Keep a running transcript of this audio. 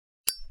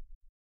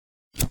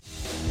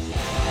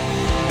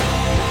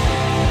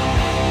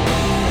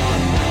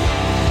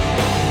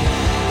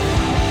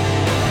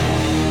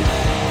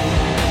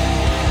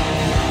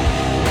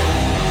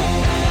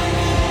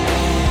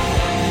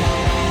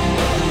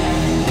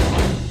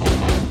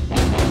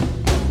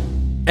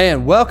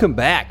And welcome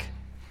back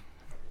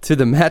to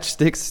the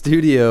Matchstick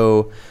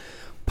Studio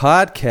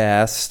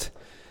podcast. A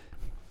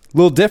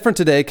little different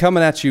today,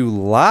 coming at you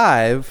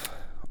live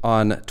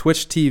on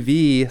Twitch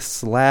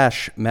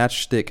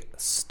TV/Matchstick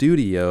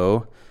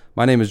Studio.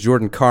 My name is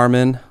Jordan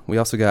Carmen. We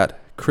also got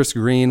Chris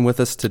Green with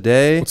us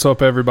today. What's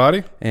up,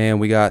 everybody? And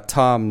we got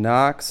Tom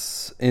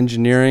Knox,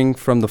 engineering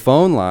from the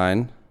phone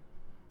line.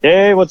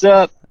 Hey, what's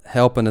up?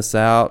 Helping us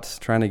out,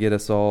 trying to get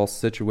us all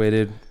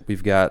situated.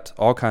 We've got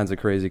all kinds of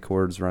crazy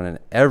cords running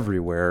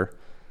everywhere.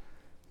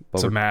 But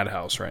it's a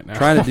madhouse right now.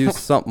 Trying to do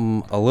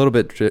something a little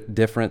bit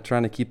different,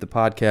 trying to keep the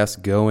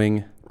podcast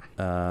going.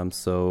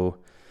 So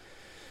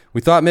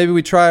we thought maybe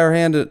we'd try our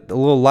hand at a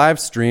little live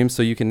stream,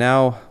 so you can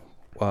now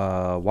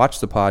watch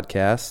the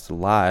podcast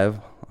live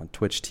on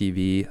Twitch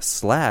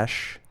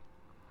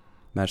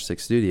TV/Matchstick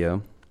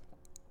Studio.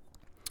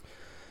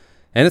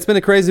 And it's been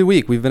a crazy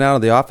week. We've been out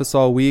of the office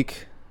all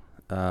week.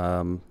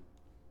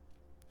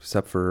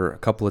 Except for a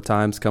couple of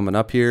times coming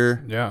up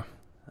here. Yeah.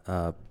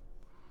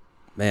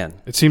 Man.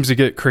 It seems to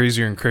get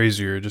crazier and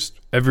crazier. Just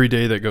every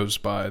day that goes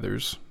by,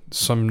 there's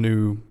some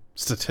new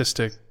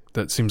statistic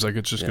that seems like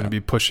it's just going to be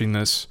pushing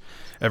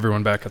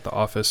everyone back at the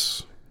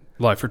office.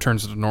 Life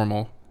returns to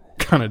normal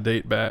kind of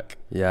date back.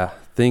 Yeah.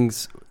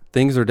 Things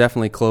are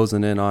definitely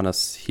closing in on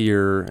us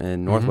here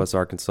in Northwest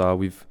Arkansas.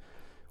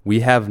 We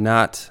have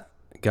not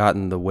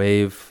gotten the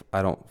wave,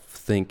 I don't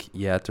think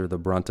yet, or the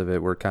brunt of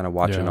it. We're kind of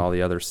watching all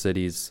the other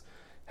cities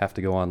have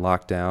to go on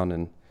lockdown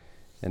and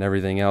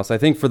everything else. I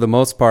think for the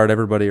most part,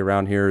 everybody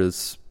around here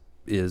is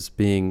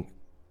being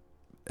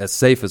as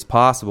safe as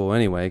possible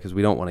anyway, because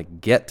we don't want to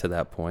get to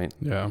that point.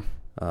 Yeah.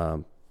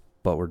 But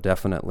we're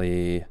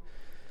definitely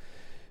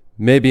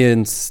maybe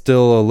in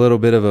still a little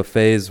bit of a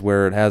phase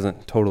where it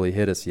hasn't totally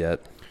hit us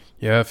yet.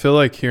 Yeah, I feel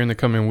like here in the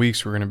coming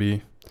weeks,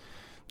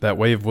 that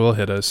wave will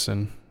hit us,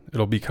 and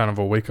it'll be kind of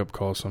a wake-up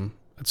call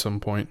at some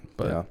point.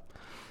 But yeah.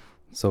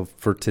 So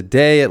for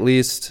today, at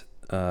least,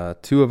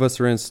 two of us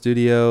are in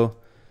studio.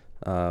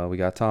 We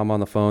got Tom on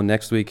the phone.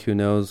 Next week, who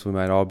knows? We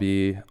might all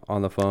be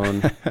on the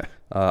phone.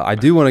 I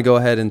do want to go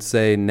ahead and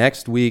say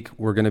next week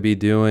we're going to be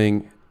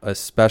doing a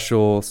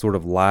special sort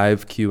of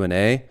live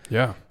Q&A.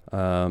 Yeah.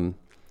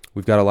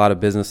 We've got a lot of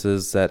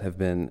businesses that have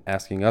been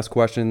asking us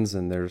questions,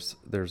 and there's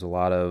a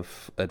lot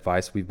of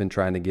advice we've been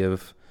trying to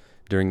give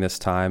during this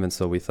time. And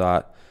so we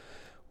thought,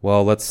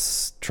 well,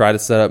 let's try to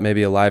set up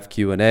maybe a live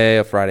Q&A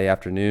a Friday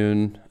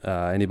afternoon.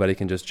 Anybody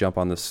can just jump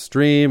on the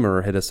stream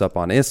or hit us up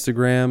on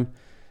Instagram.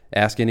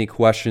 Ask any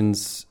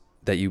questions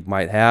that you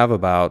might have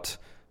about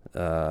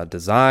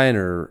design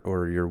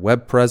or your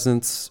web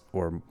presence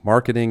or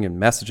marketing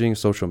and messaging,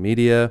 social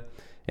media.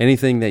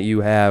 Anything that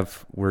you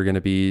have, we're going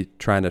to be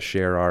trying to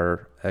share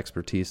our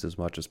expertise as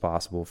much as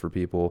possible for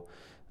people.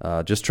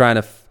 We're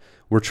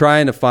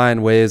trying to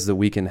find ways that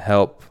we can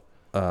help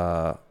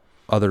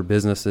other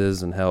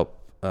businesses and help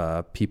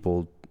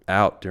people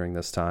out during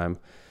this time.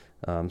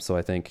 So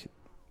I think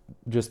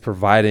just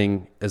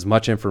providing as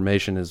much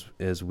information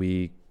as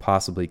we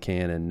possibly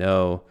can and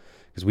know,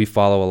 because we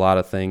follow a lot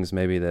of things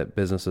maybe that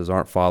businesses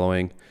aren't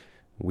following.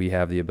 We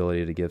have the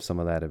ability to give some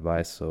of that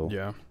advice.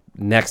 So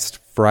next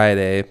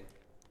Friday,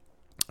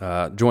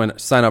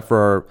 sign up for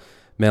our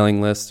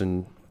mailing list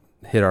and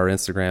hit our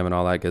Instagram and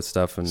all that good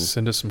stuff. And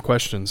send us some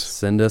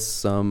questions.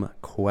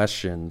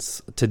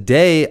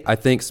 Today, I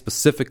think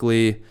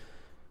specifically,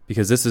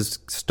 because this has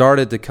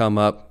started to come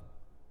up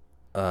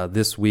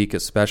this week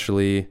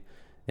especially,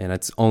 and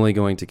it's only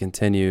going to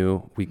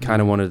continue. We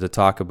kind of wanted to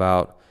talk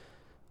about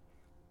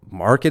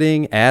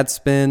marketing, ad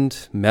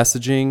spend,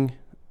 messaging,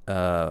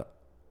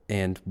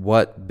 and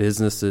what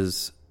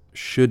businesses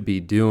should be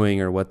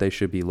doing or what they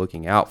should be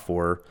looking out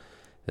for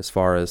as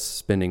far as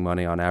spending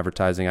money on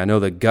advertising. I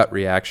know the gut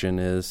reaction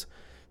is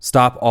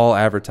stop all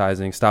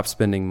advertising, stop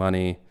spending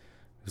money,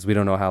 because we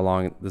don't know how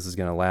long this is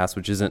going to last,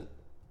 which isn't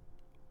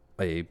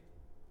a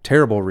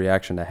terrible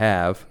reaction to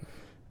have,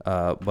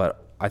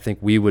 but I think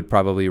we would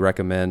probably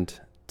recommend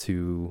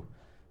to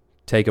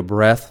take a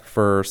breath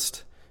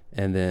first,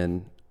 and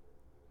then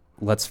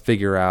let's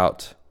figure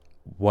out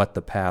what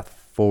the path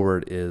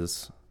forward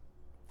is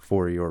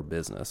for your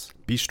business.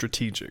 Be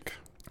strategic.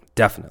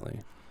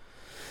 Definitely.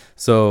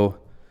 So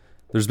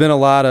there's been a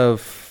lot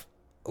of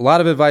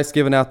advice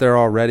given out there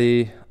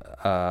already.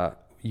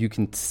 You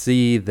can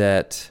see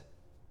that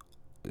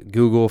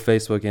Google,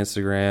 Facebook,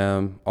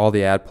 Instagram, all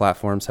the ad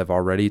platforms have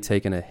already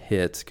taken a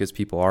hit because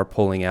people are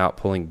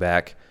pulling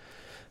back,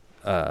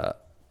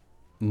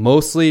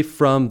 mostly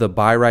from the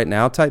buy right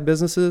now type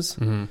businesses,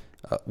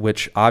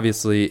 which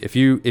obviously if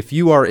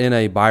you are in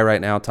a buy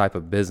right now type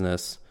of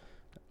business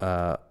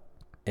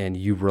and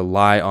you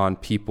rely on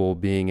people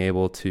being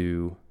able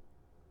to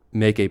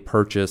make a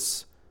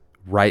purchase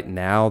right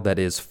now that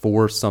is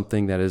for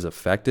something that is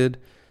affected,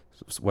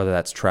 whether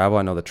that's travel.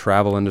 I know the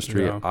travel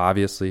industry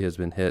obviously has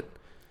been hit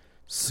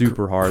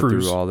super hard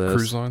through all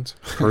this.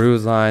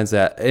 Cruise lines,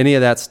 any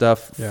of that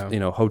stuff,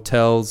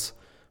 hotels,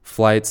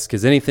 flights,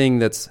 because anything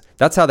that's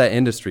how that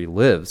industry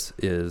lives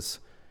is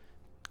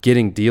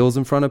getting deals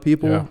in front of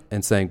people Yeah.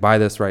 and saying, buy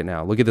this right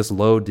now. Look at this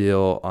low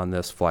deal on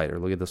this flight, or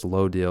look at this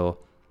low deal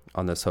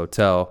on this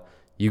hotel.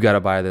 You got to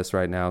buy this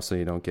right now so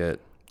you don't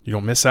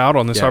miss out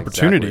on this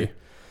opportunity. Exactly.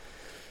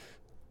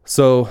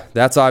 So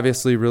that's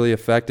obviously really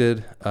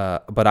affected.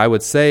 But I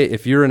would say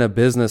if you're in a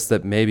business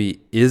that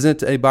maybe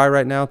isn't a buy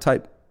right now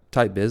type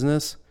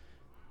business,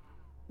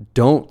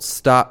 don't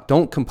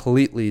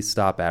completely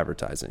stop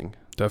advertising.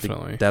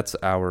 Definitely. That's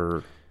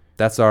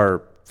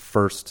our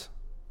first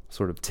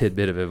sort of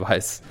tidbit of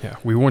advice. Yeah.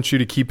 We want you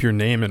to keep your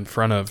name in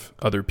front of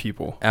other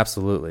people.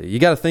 Absolutely. You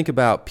got to think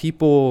about,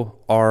 people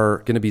are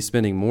going to be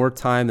spending more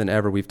time than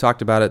ever. We've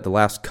talked about it the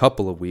last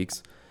couple of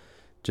weeks,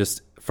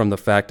 just from the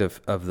fact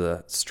of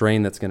the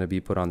strain that's going to be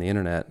put on the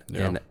internet.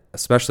 Yeah. And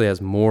especially as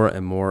more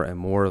and more and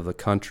more of the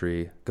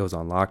country goes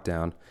on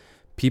lockdown,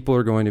 people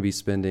are going to be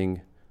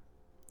spending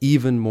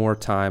even more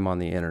time on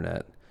the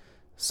internet.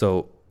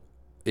 So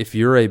if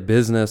you're a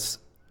business,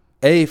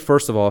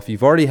 first of all, if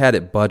you've already had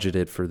it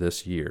budgeted for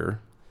this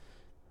year,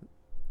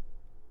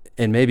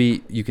 and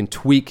maybe you can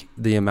tweak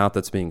the amount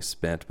that's being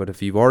spent, but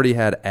if you've already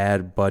had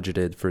ad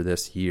budgeted for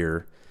this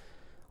year,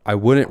 I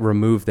wouldn't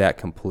remove that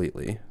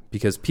completely,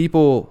 because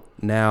people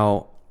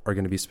now are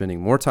going to be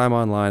spending more time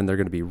online. They're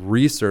going to be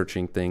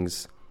researching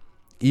things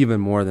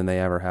even more than they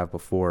ever have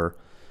before.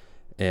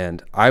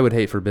 And I would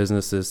hate for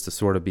businesses to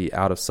sort of be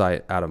out of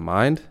sight, out of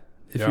mind,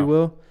 if you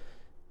will.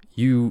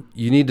 You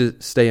need to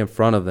stay in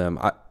front of them.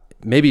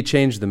 Maybe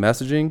change the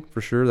messaging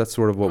for sure. That's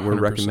sort of what we're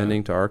 100%.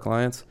 recommending to our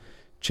clients.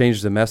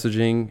 Change the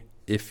messaging.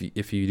 If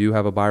you do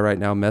have a buy right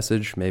now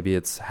message, maybe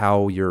it's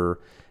how you're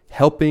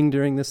helping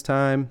during this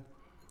time,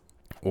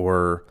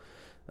 or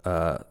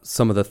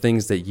some of the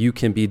things that you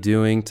can be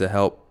doing to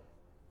help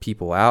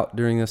people out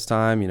during this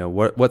time. You know,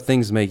 what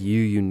things make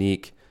you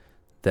unique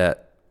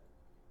that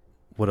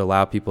would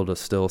allow people to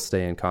still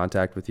stay in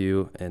contact with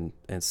you and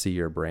see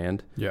your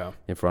brand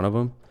in front of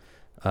them.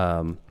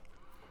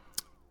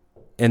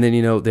 And then,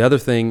 the other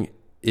thing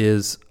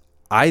is,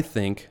 I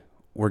think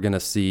we're going to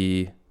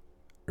see,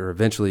 or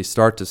eventually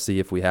start to see,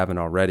 if we haven't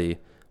already,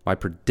 my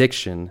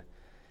prediction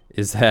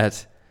is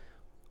that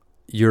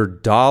your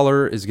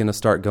dollar is going to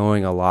start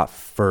going a lot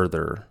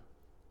further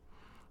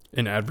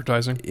In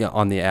advertising?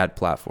 on the ad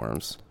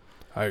platforms.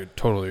 I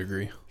totally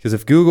agree. Because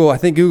if I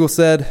think Google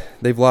said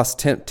they've lost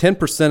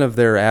 10% of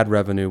their ad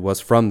revenue was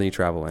from the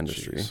travel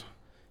industry. Jeez.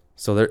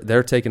 So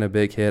they're taking a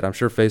big hit. I'm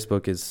sure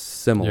Facebook is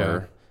similar.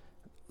 Yeah.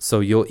 So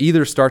you'll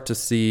either start to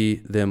see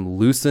them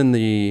loosen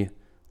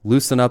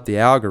up the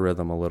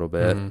algorithm a little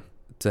bit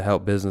to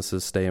help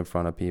businesses stay in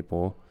front of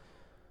people,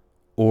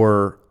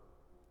 or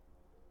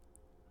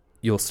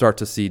you'll start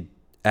to see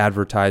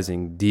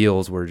advertising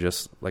deals where,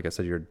 just like I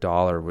said, your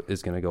dollar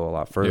is going to go a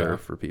lot further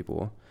for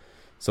people.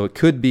 So it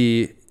could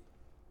be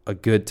a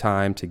good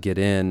time to get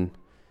in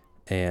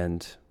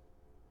and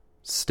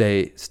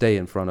stay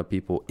in front of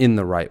people in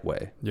the right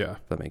way. Yeah.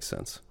 If that makes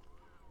sense.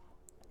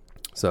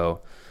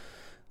 So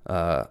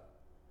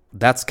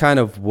that's kind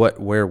of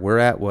where we're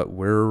at. What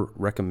we're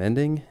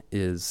recommending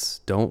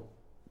is, don't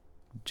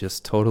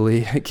just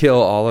totally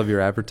kill all of your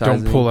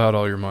advertising. Don't pull out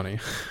all your money.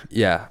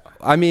 Yeah.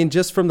 I mean,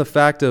 just from the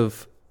fact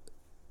of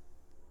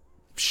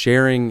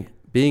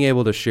being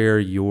able to share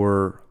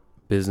your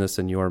business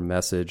and your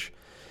message.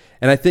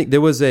 And I think it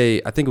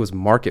was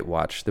Market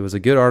Watch. There was a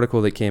good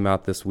article that came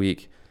out this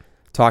week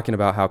talking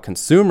about how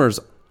consumers,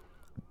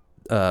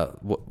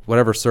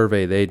 whatever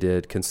survey they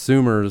did,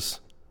 consumers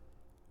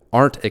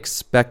aren't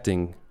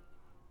expecting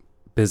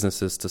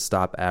businesses to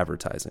stop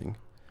advertising.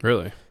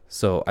 Really?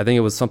 So I think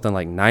it was something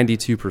like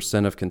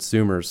 92% of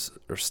consumers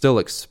are still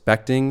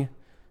expecting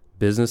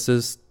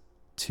businesses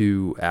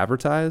to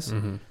advertise.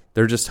 Mm-hmm.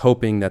 They're just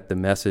hoping that the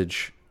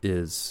message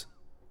is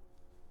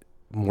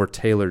more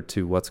tailored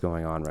to what's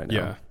going on right now.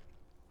 Yeah.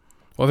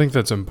 Well, I think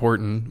that's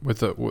important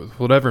with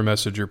whatever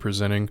message you're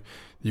presenting.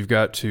 You've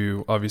got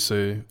to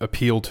obviously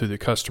appeal to the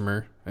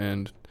customer,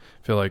 and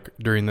I feel like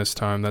during this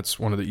time, that's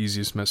one of the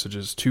easiest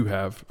messages to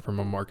have from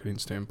a marketing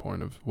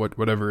standpoint of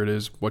whatever it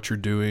is, what you're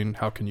doing,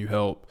 how can you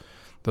help,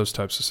 those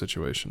types of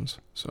situations.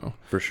 So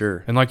for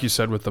sure. And like you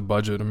said with the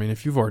budget, I mean,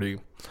 if you've already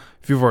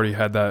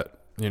had that,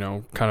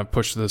 kind of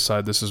pushed to the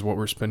side, this is what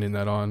we're spending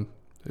that on.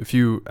 If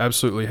you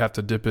absolutely have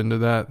to dip into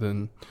that,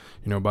 then,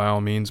 by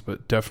all means,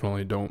 but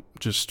definitely don't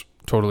just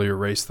totally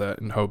erase that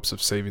in hopes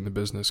of saving the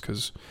business,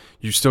 because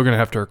you're still going to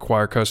have to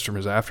acquire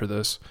customers after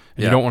this,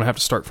 and you don't want to have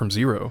to start from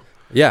zero.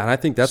 Yeah, and I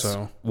think that's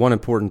one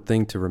important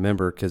thing to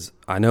remember, because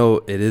I know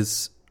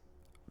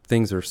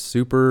things are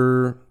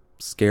super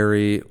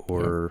scary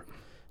or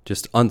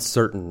just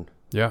uncertain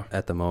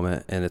at the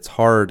moment, and it's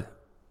hard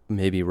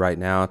maybe right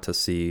now to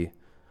see,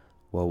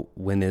 well,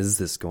 when is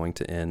this going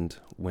to end?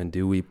 When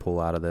do we pull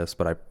out of this?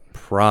 But I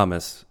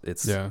promise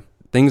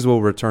things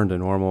will return to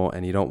normal,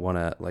 and you don't want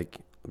to, like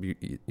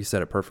you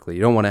said it perfectly,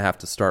 you don't want to have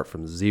to start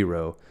from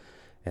zero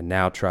and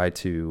now try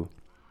to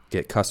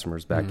get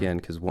customers back in,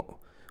 because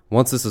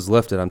once this is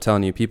lifted, I'm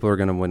telling you, people are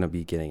going to want to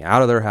be getting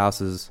out of their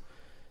houses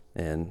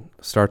and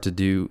start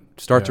to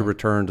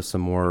return to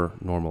some more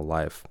normal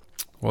life.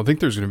 Well, I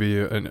think there's going to be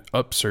an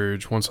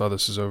upsurge once all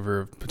this is over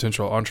of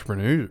potential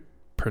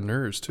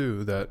entrepreneurs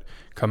too that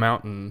come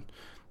out and,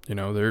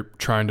 they're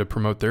trying to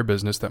promote their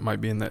business that might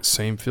be in that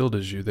same field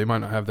as you. They might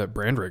not have that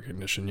brand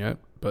recognition yet,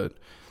 but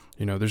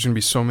there's going to be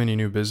so many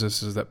new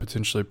businesses that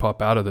potentially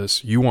pop out of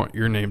this. You want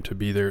your name to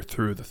be there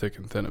through the thick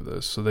and thin of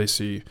this. So they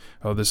see,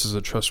 oh, this is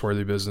a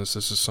trustworthy business.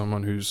 This is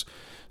someone who's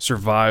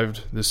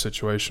survived this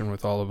situation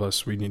with all of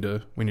us. We need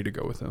to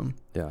go with them.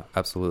 Yeah,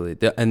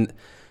 absolutely. And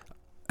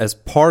as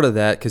part of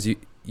that, because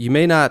you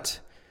may not,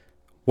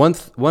 one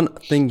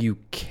thing you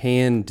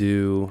can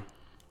do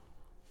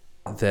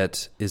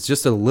that is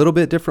just a little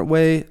bit different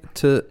way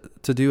to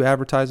do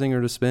advertising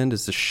or to spend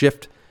is to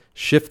shift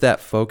that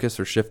focus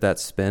or shift that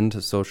spend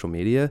to social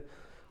media,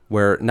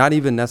 where not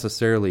even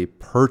necessarily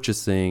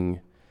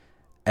purchasing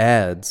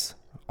ads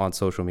on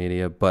social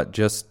media, but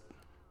just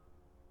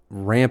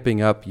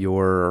ramping up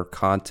your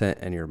content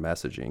and your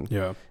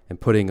messaging,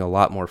 and putting a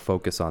lot more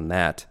focus on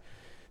that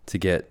to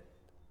get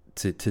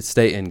to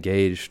stay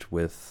engaged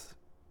with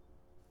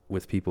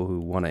people who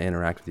want to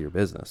interact with your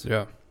business.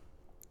 Yeah.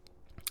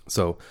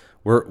 So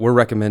we're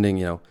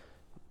recommending,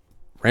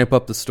 ramp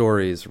up the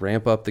stories,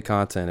 ramp up the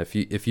content.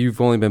 If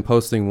you've only been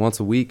posting once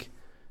a week,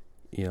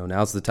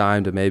 now's the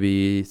time to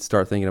maybe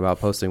start thinking about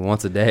posting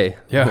once a day.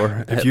 Yeah.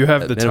 Or if you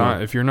have the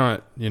time, if you're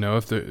not,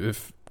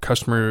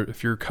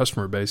 if your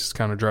customer base is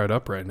kind of dried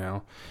up right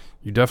now,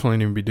 you definitely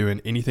need to be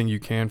doing anything you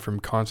can from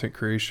content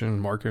creation,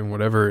 marketing,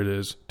 whatever it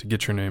is, to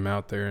get your name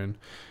out there and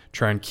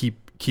try and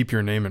keep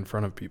your name in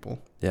front of people.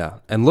 Yeah.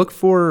 And look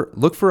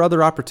for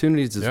other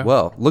opportunities as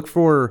well. Look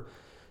for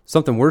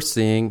something we're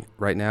seeing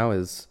right now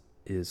is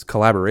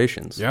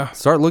collaborations. Yeah.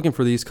 Start looking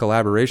for these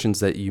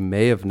collaborations that you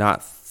may have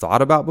not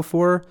thought about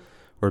before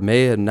or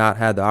may have not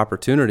had the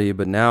opportunity,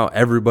 but now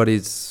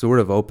everybody's sort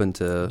of open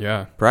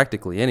to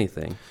practically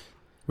anything.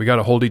 We got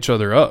to hold each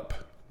other up.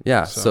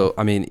 Yeah. So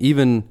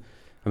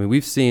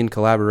we've seen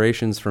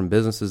collaborations from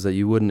businesses that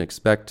you wouldn't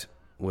expect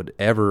would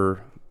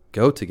ever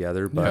go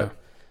together,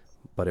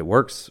 but it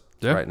works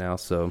right now.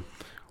 So,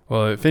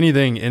 well, if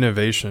anything,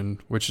 innovation,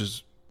 which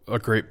is a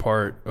great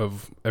part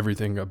of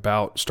everything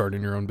about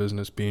starting your own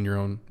business, being your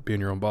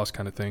own boss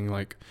kind of thing.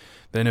 Like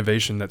the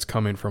innovation that's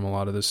coming from a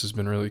lot of this has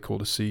been really cool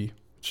to see.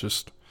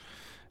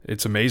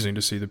 It's amazing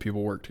to see the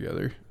people work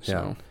together.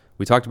 So.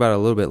 We talked about it a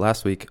little bit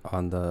last week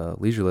on the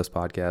Leisure List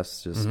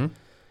podcast.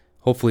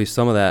 Hopefully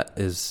some of that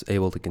is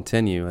able to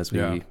continue as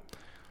we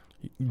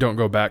don't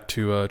go back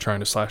to trying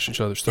to slash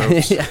each other's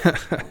throats.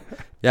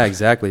 Yeah,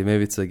 exactly.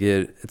 Maybe it's a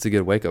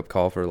good wake up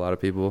call for a lot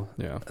of people.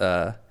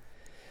 Yeah.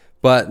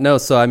 But no,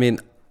 so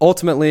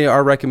ultimately,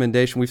 our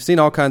recommendation, we've seen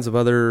all kinds of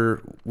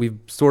we've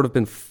sort of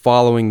been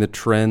following the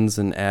trends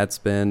in ad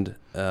spend.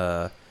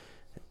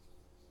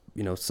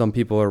 Some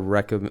people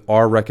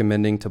are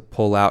recommending to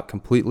pull out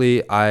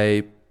completely.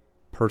 We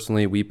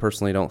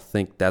personally don't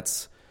think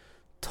that's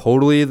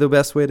totally the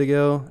best way to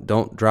go.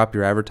 Don't drop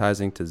your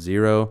advertising to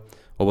zero.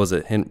 What was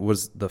it?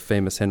 Was the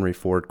famous Henry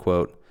Ford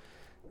quote.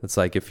 It's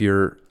like, if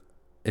you're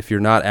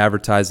not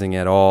advertising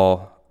at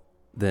all,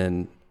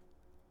 then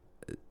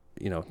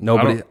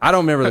nobody. I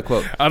don't remember the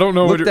quote. I don't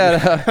know. Look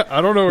that up.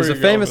 I don't know.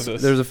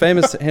 There's a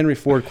famous Henry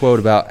Ford quote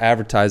about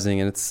advertising,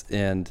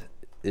 and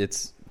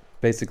it's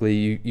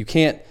basically you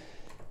can't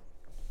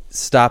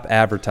stop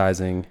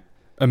advertising.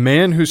 A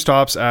man who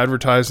stops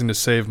advertising to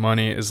save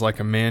money is like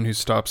a man who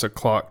stops a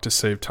clock to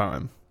save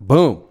time.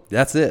 Boom.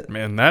 That's it.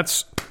 Man,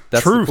 that's the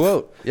truth.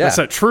 quote. Yeah. That's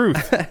that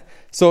truth.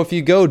 So if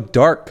you go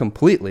dark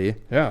completely,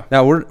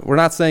 now we're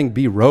not saying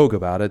be rogue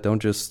about it. Don't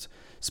just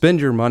spend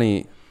your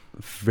money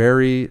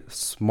very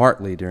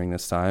smartly during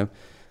this time,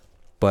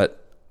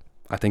 but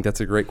I think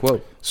that's a great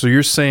quote. So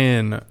you're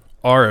saying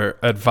our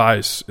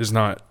advice is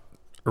not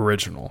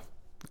original?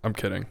 I'm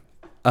kidding.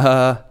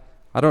 Probably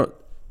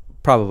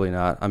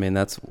not. I mean,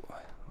 that's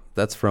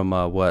from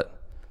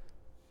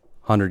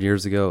 100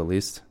 years ago at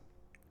least.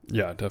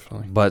 Yeah,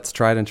 definitely. But it's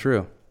tried and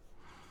true.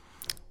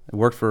 It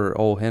worked for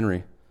old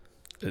Henry.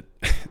 It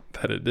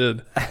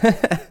did.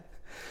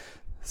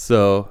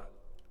 So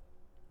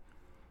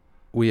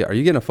are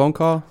you getting a phone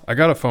call? I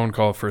got a phone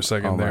call for a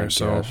second there.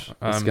 So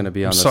it's going to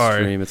be on the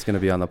stream. It's going to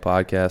be on the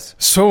podcast.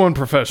 So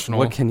unprofessional.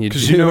 What can you do?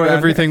 Because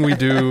everything we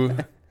do,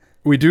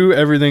 we do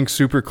everything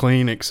super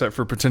clean except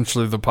for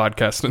potentially the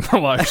podcast and the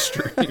live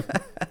stream.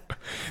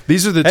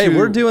 These are the two. Hey,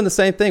 we're doing the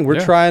same thing.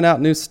 We're trying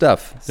out new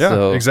stuff.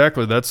 Yeah,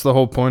 exactly. That's the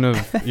whole point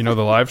of, the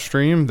live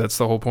stream. That's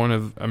the whole point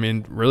of,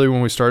 really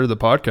when we started the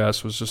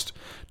podcast was just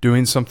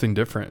doing something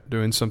different,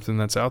 doing something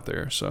that's out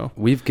there. So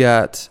we've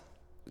got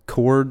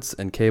cords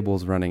and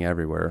cables running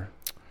everywhere.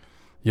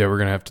 Yeah, we're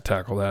going to have to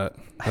tackle that.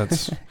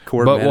 That's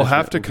but we'll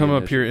have to come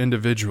up here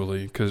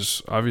individually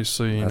because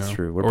obviously, that's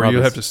true. Or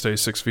you'll have to stay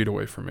 6 feet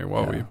away from me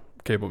while we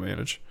cable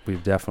manage.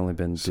 We've definitely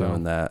been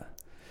doing that.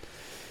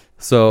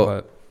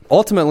 So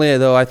ultimately,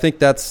 though, I think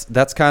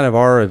that's kind of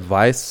our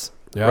advice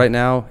right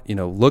now.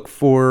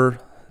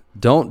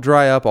 Don't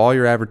dry up all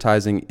your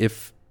advertising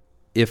if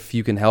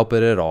you can help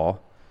it at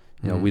all.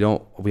 We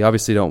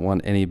obviously don't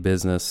want any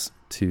business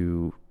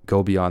to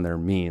go beyond their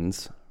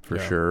means for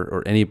sure,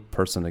 or any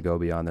person to go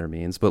beyond their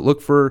means. But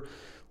look for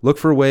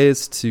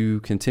ways to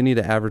continue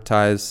to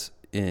advertise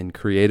in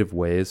creative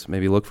ways.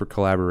 Maybe look for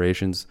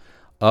collaborations,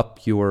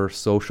 up your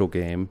social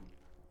game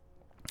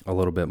a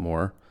little bit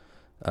more,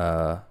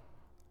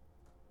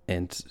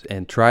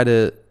 and try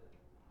to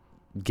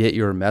get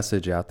your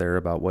message out there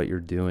about what you're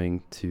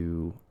doing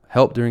to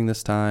help during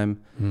this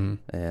time,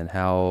 and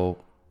how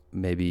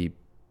maybe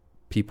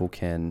people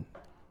can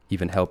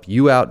even help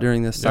you out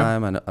during this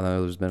time. I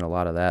know there's been a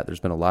lot of that. There's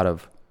been a lot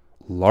of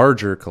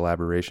larger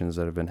collaborations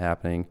that have been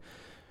happening,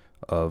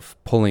 of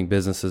pulling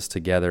businesses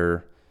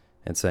together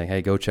and saying,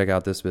 hey, go check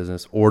out this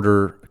business,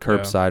 order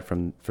curbside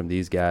from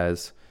these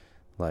guys.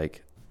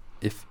 Like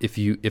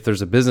if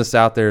there's a business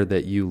out there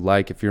that you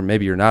like,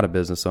 maybe you're not a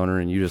business owner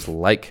and you just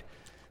like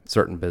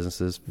certain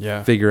businesses,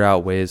 figure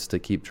out ways to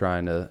keep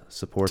trying to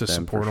support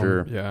them.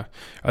 Sure. Yeah.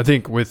 I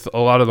think with a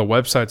lot of the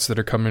websites that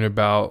are coming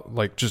about,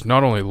 like just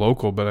not only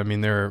local, but I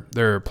mean, there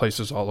are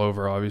places all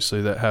over,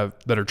 obviously, that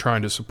are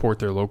trying to support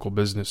their local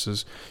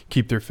businesses,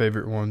 keep their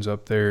favorite ones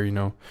up there. You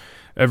know,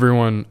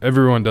 everyone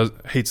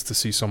hates to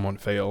see someone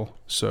fail.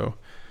 So,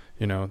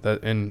 you know,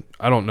 that, and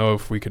I don't know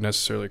if we could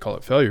necessarily call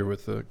it failure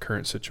with the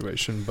current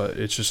situation, but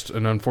it's just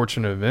an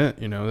unfortunate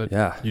event, you know,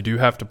 that you do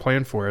have to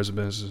plan for as a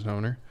business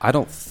owner. I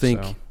don't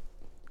think,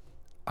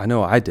 I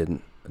know I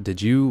didn't.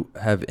 Did you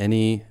have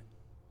any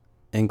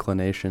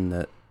inclination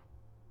that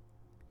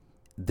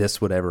this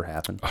would ever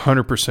happen?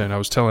 100%. I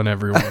was telling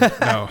everyone.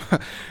 No,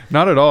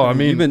 not at all. I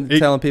mean, you've been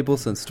telling people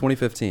since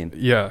 2015.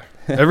 Yeah.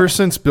 Ever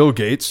since Bill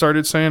Gates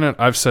started saying it,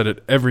 I've said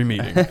it every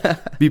meeting.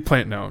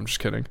 No, I'm just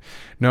kidding.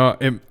 No,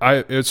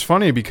 it's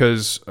funny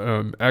because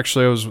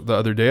actually the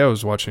other day I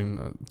was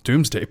watching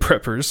Doomsday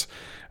Preppers.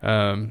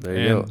 And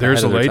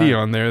there's a lady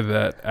on there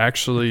that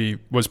actually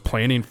was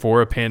planning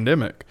for a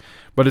pandemic.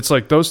 But it's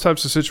like those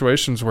types of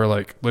situations where,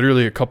 like,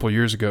 literally a couple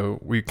years ago,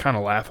 we kind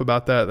of laugh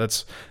about that.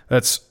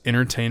 That's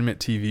entertainment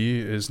TV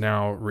is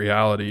now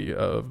reality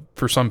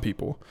for some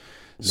people.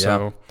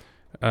 So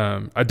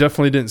I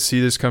definitely didn't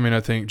see this coming. I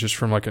think just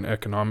from like an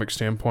economic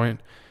standpoint,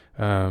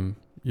 it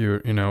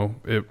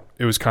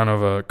was kind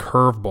of a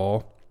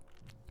curveball.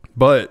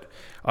 But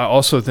I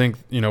also think,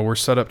 you know, we're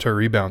set up to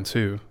rebound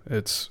too.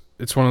 It's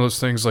one of those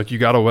things, like, you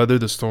got to weather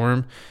the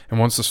storm, and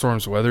once the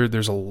storm's weathered,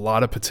 there's a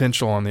lot of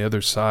potential on the other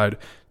side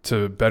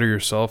to better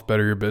yourself,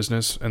 better your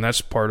business, and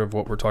that's part of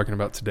what we're talking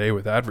about today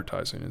with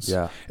advertising.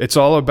 It's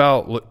all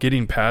about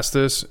getting past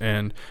this,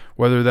 and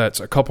whether that's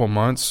a couple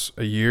months,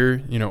 a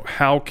year, you know,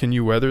 how can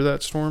you weather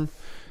that storm?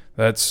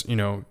 That's, you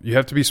know, you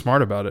have to be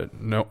smart about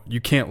it. No, you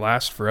can't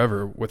last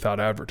forever without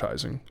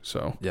advertising.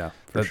 So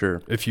for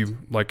sure. If you,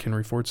 like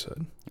Henry Ford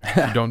said,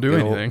 you don't do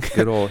anything,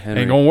 good old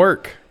Henry. Ain't gonna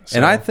work. So.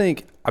 And I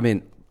think, I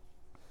mean,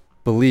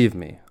 believe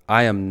me,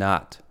 I am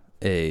not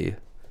a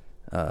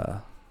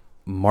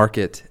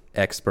market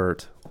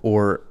expert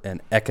or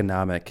an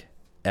economic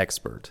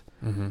expert.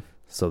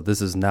 So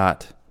this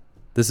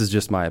is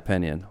just my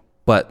opinion.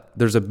 But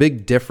there's a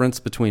big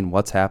difference between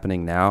what's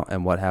happening now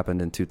and what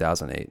happened in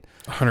 2008.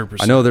 100%.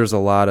 I know there's a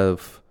lot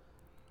of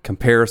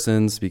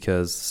comparisons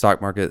because the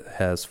stock market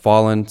has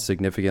fallen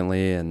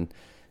significantly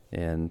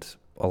and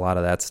a lot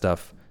of that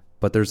stuff.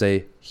 But there's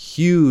a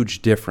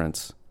huge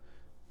difference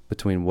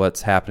between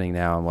what's happening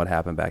now and what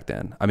happened back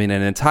then. I mean,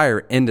 an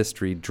entire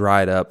industry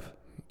dried up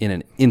in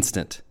an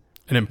instant.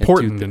 An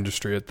important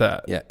industry at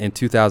that. Yeah, in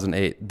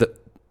 2008.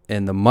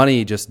 And the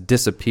money just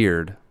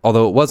disappeared.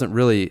 Although there wasn't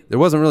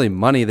really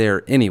money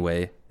there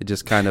anyway. It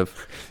just kind of...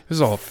 It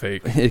was all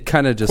fake. It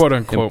kind of just quote,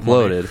 unquote,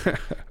 imploded.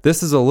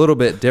 This is a little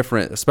bit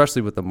different,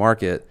 especially with the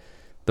market.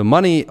 The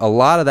money, a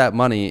lot of that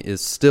money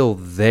is still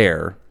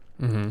there.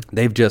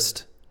 They've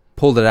just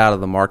pulled it out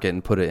of the market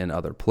and put it in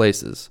other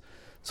places.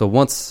 So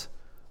once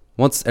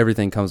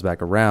everything comes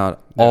back around,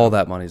 all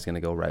that money is going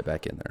to go right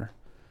back in there.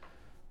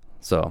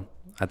 So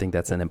I think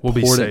that's an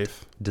important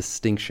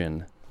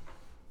distinction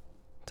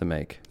to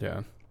make.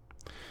 Yeah.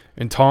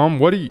 And Tom,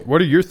 what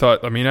are your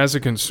thoughts? I mean, as a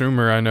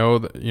consumer, I know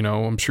that, you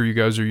know, I'm sure you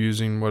guys are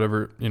using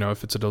whatever, you know,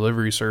 if it's a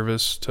delivery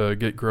service to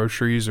get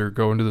groceries or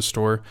go into the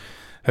store.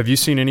 Have you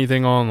seen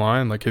anything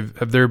online? Like,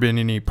 have there been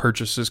any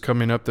purchases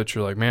coming up that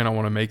you're like, man, I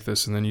want to make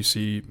this, and then you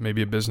see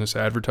maybe a business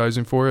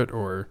advertising for it?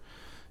 Or,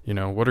 you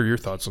know, what are your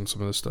thoughts on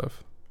some of this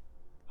stuff?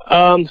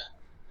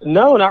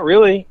 No, not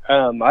really.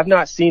 I've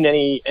not seen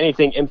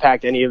anything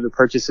impact any of the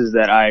purchases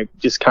that I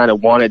just kind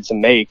of wanted to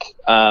make.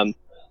 I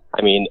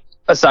mean,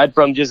 aside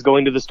from just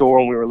going to the store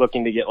when we were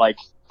looking to get like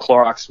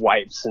Clorox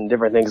wipes and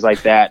different things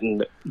like that,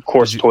 and of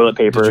course toilet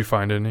paper. Did you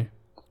find any?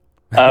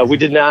 We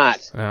did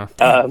not. Yeah.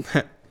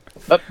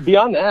 But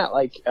beyond that,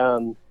 like,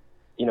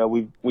 you know,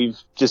 we've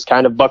just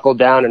kind of buckled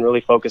down and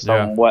really focused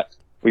on what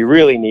we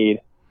really need.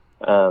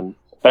 But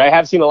I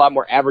have seen a lot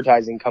more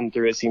advertising come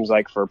through. It seems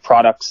like for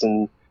products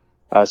and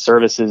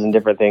services and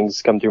different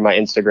things come through my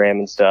Instagram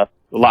and stuff.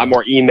 A lot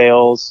more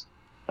emails,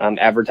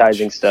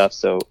 advertising stuff.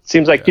 So it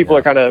seems like people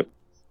are kind of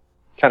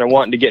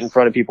wanting to get in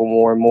front of people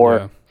more and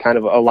more, kind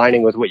of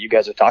aligning with what you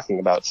guys are talking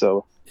about.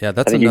 So I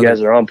think you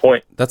guys are on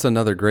point. That's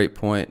another great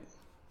point,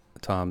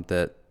 Tom,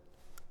 that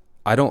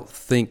I don't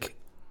think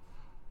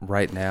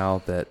right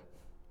now that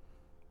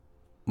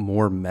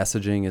more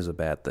messaging is a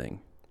bad thing.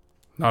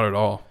 Not at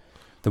all.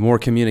 The more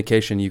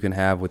communication you can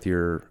have with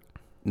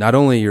not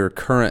only your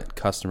current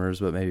customers,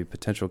 but maybe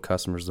potential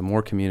customers, the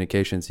more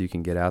communications you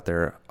can get out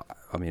there.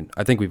 I mean,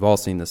 I think we've all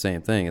seen the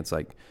same thing. It's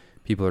like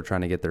people are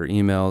trying to get their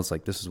emails,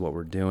 like, this is what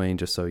we're doing,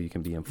 just so you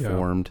can be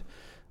informed.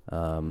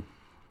 Yeah.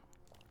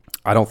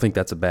 I don't think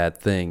that's a bad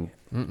thing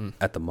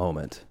at the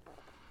moment.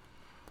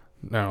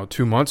 Now,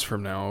 2 months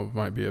from now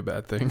might be a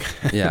bad thing.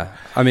 Yeah.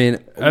 I mean,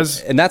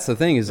 and that's the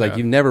thing is, like,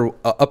 you've never,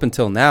 up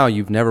until now,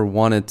 you've never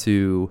wanted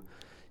to,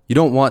 you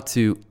don't want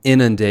to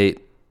inundate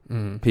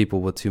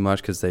people with too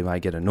much because they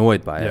might get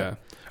annoyed by it.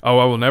 Oh,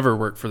 I will never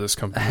work for this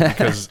company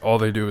because all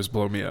they do is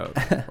blow me up,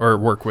 or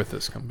work with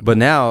this company. But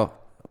now,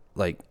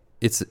 like,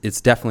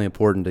 it's definitely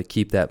important to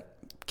keep that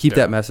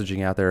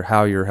messaging out there,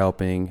 how you're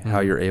helping, how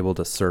you're able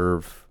to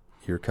serve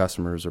your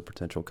customers or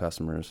potential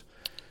customers.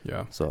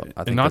 Yeah. So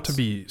I think, and not to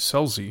be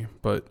salesy,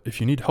 but if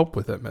you need help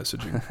with that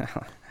messaging,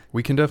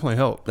 we can definitely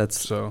help.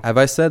 Have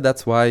I said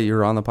that's why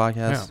you're on the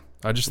podcast?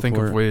 Yeah. I just think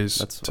of ways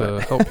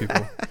to help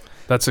people.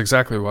 That's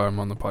exactly why I'm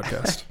on the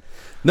podcast.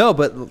 No,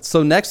 but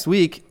so next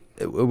week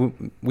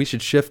we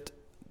should shift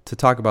to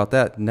talk about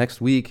that.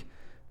 Next week,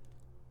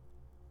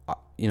 I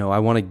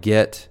want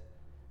to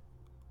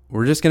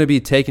we're just going to be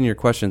taking your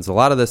questions. A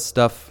lot of this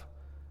stuff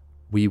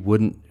we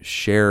wouldn't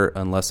share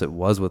unless it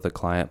was with a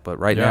client. But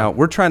right now,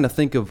 we're trying to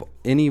think of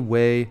any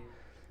way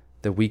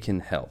that we can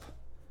help.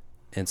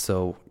 And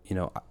so,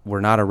 we're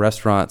not a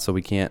restaurant, so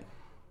we can't,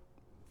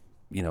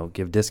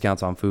 give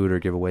discounts on food or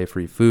give away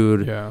free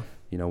food. Yeah.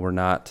 We're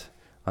not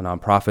a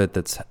nonprofit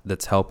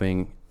that's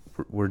helping.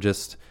 We're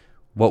just,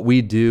 what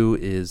we do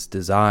is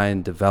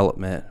design,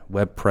 development,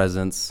 web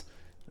presence,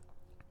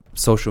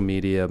 social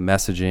media,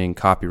 messaging,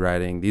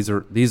 copywriting.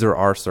 These are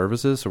our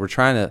services. So we're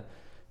trying to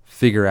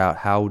figure out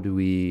how do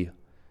we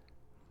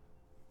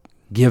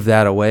give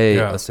that away,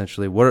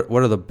 essentially. What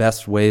are the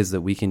best ways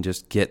that we can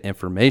just get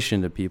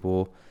information to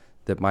people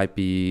that might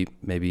be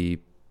maybe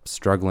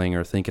struggling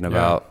or thinking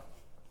about,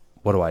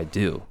 what do I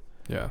do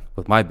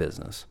with my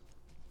business?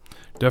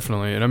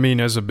 Definitely. And I mean,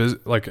 as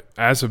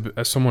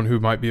someone who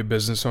might be a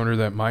business owner,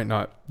 that might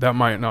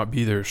not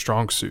be their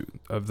strong suit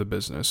of the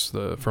business,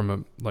 whether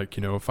it's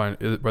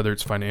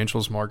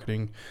financials,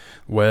 marketing,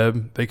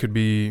 web, they could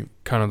be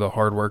kind of the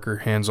hard worker,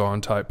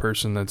 hands-on type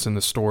person that's in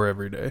the store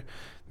every day.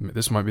 I mean,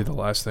 this might be the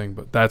last thing,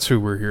 but that's who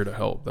we're here to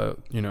help. That,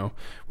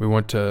 we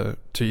want to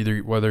either,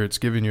 whether it's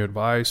giving you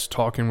advice,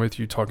 talking with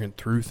you, talking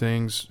through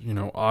things,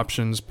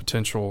 options,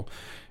 potential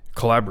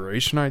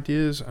collaboration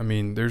ideas. I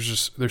mean,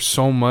 there's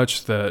so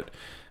much that,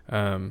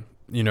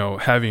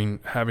 having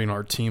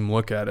our team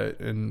look at it,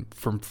 and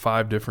from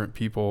 6 different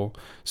people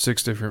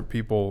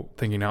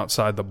thinking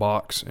outside the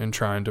box and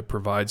trying to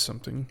provide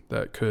something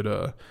that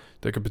could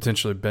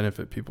potentially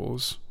benefit people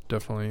is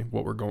definitely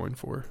what we're going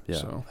for. Yeah,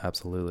 so.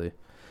 Absolutely.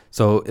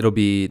 So it'll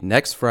be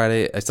next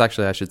Friday. It's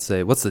actually, I should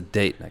say, what's the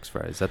date next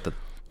Friday? Is that the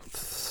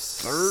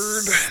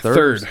third?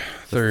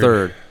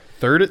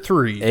 Third at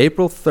 3.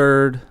 April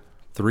 3rd.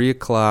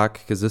 3:00,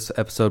 because this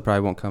episode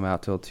probably won't come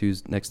out till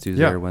next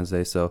Tuesday or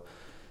Wednesday. So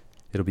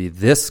it'll be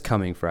this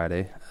coming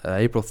Friday,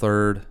 April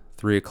 3rd,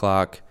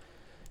 3:00.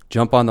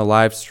 Jump on the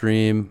live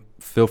stream.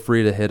 Feel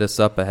free to hit us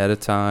up ahead of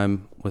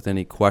time with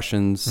any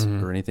questions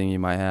or anything you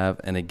might have.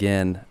 And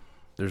again,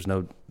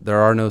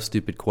 there are no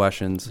stupid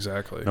questions.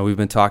 Exactly. We've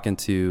been talking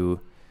to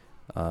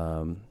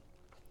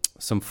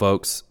some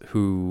folks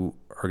who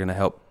are going to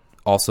help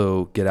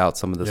also get out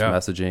some of this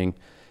messaging.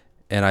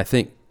 And I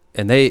think,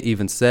 and they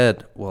even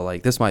said, well,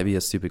 like, this might be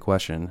a stupid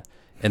question.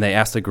 And they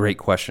asked a great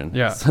question.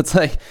 Yeah. So it's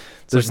like,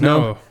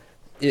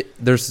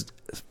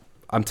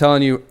 I'm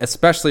telling you,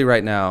 especially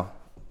right now,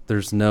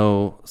 there's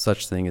no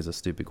such thing as a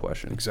stupid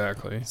question.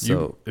 Exactly.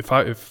 So if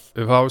I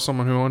was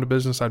someone who owned a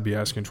business, I'd be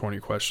asking 20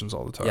 questions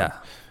all the time. Yeah.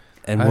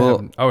 And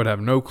I would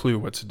have no clue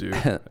what to do.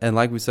 And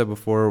like we said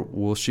before,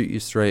 we'll shoot you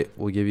straight.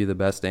 We'll give you the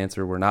best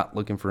answer. We're not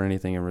looking for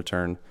anything in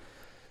return.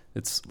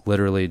 It's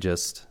literally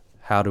just,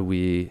 how do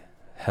we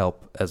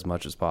help as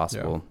much as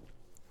possible?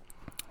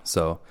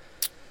 So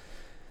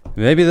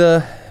maybe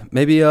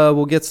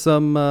we'll get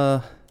some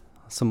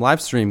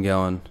live stream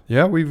going.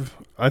 Yeah,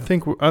 I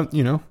think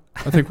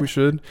we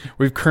should.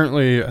 We've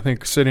currently, I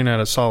think, sitting at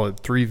a solid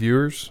 3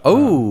 viewers.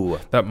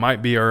 That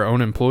might be our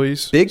own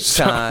employees. Big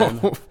time.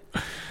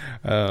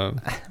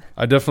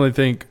 I definitely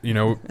think,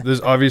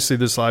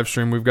 this live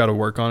stream, we've got to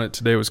work on it.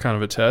 Today was kind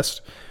of a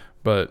test,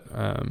 but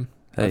I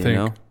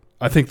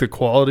think the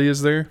quality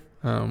is there,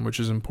 which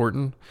is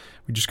important.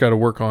 We just got to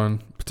work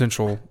on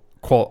potential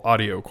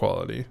audio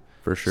quality.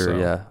 For sure,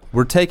 yeah.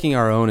 We're taking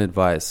our own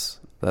advice.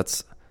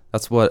 That's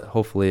what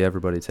hopefully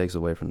everybody takes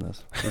away from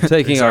this. We're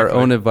taking our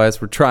own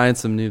advice. We're trying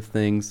some new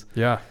things.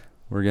 Yeah.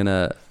 We're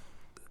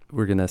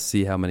gonna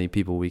see how many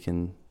people we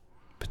can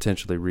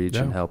potentially reach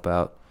and help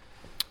out.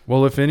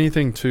 Well, if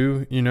anything,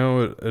 too,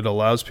 it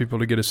allows people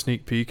to get a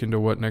sneak peek into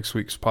what next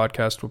week's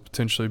podcast will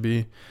potentially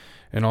be.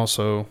 And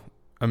also,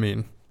 I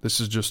mean, this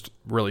is just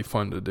really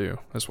fun to do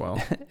as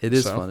well. It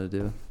is fun to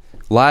do.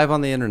 Live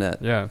on the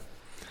internet. Yeah.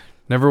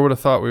 Never would have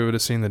thought we would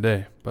have seen the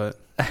day, but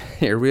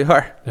here we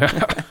are.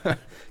 yeah.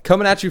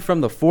 Coming at you from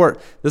the fort.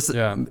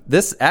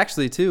 This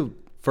actually, too,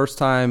 first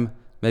time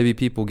maybe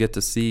people get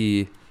to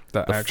see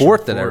the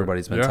fort that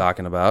everybody's been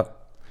talking about.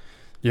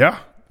 Yeah.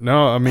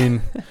 No, I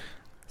mean...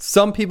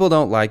 Some people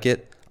don't like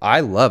it. I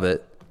love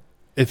it.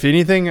 If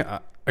anything,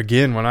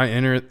 again, when I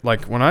enter it,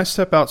 like when I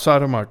step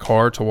outside of my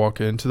car to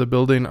walk into the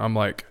building, I'm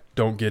like,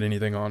 don't get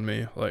anything on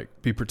me. Like,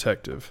 be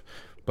protective.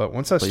 But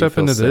once I step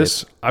into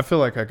this, I feel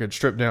like I could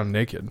strip down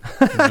naked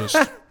and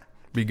just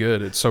be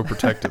good. It's so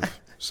protective.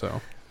 So.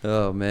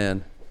 Oh,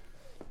 man.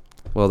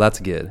 Well, that's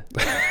good.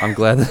 I'm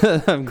glad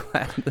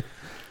that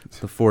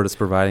the fort is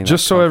providing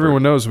just that so comfort.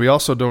 Everyone knows, we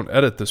also don't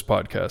edit this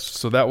podcast,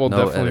 so that will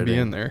definitely be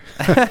in there.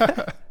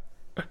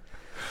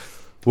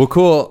 Well,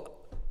 cool.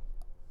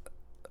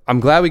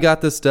 I'm glad we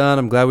got this done.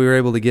 I'm glad we were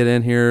able to get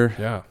in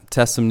here,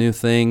 test some new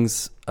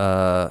things,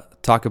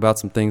 talk about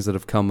some things that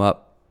have come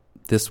up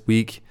this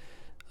week.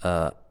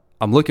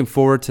 I'm looking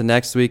forward to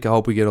next week. I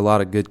hope we get a lot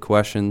of good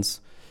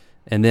questions.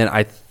 And then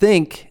I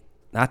think,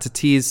 not to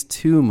tease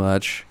too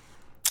much,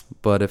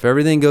 but if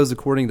everything goes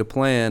according to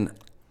plan,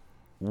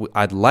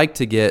 I'd like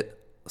to get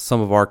some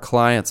of our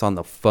clients on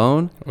the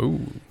phone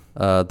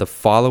the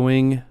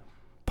following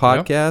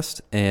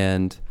podcast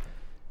and,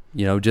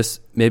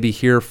 just maybe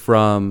hear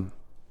from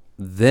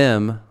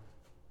them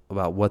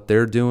about what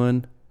they're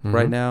doing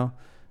right now,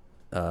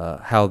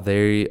 how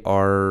they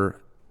are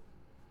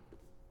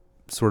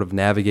sort of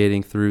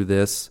navigating through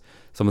this,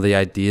 some of the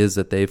ideas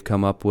that they've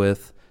come up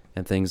with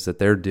and things that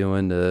they're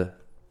doing to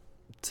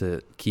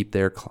keep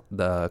their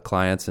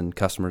clients and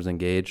customers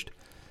engaged.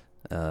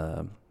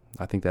 I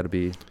think that'd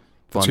be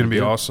fun. It's going to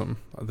be awesome,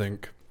 I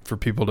think, for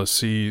people to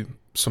see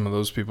some of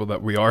those people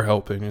that we are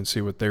helping and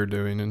see what they're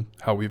doing and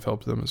how we've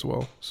helped them as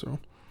well. So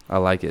I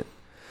like it.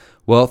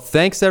 Well,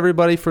 thanks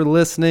everybody for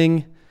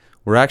listening.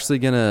 We're actually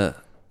going to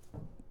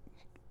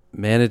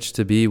manage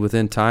to be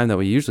within time that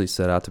we usually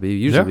set out to be.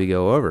 Usually we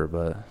go over,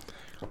 but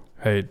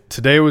hey,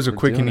 today was a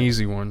quick and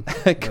easy one.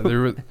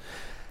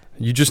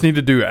 You just need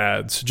to do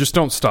ads. Just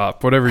don't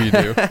stop, whatever you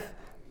do.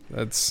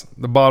 That's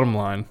the bottom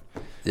line.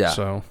 Yeah.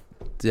 So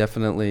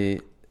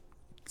definitely,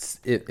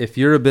 if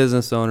you're a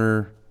business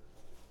owner,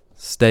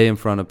 stay in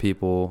front of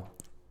people.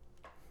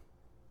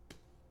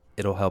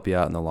 It'll help you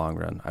out in the long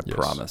run. I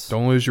promise.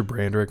 Don't lose your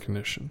brand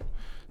recognition.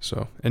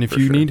 So, and if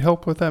you need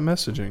help with that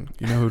messaging,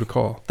 you know who to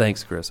call.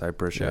 Thanks, Chris. I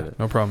appreciate it.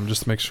 No problem.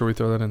 Just make sure we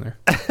throw that in there.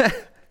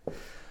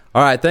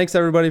 All right. Thanks,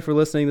 everybody, for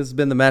listening. This has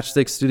been the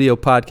Matchstick Studio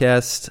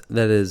podcast.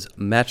 That is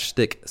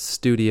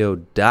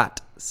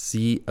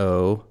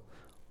matchstickstudio.co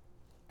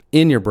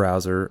in your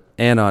browser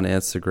and on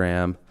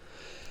Instagram.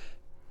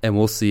 And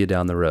we'll see you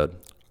down the road.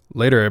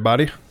 Later,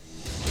 everybody.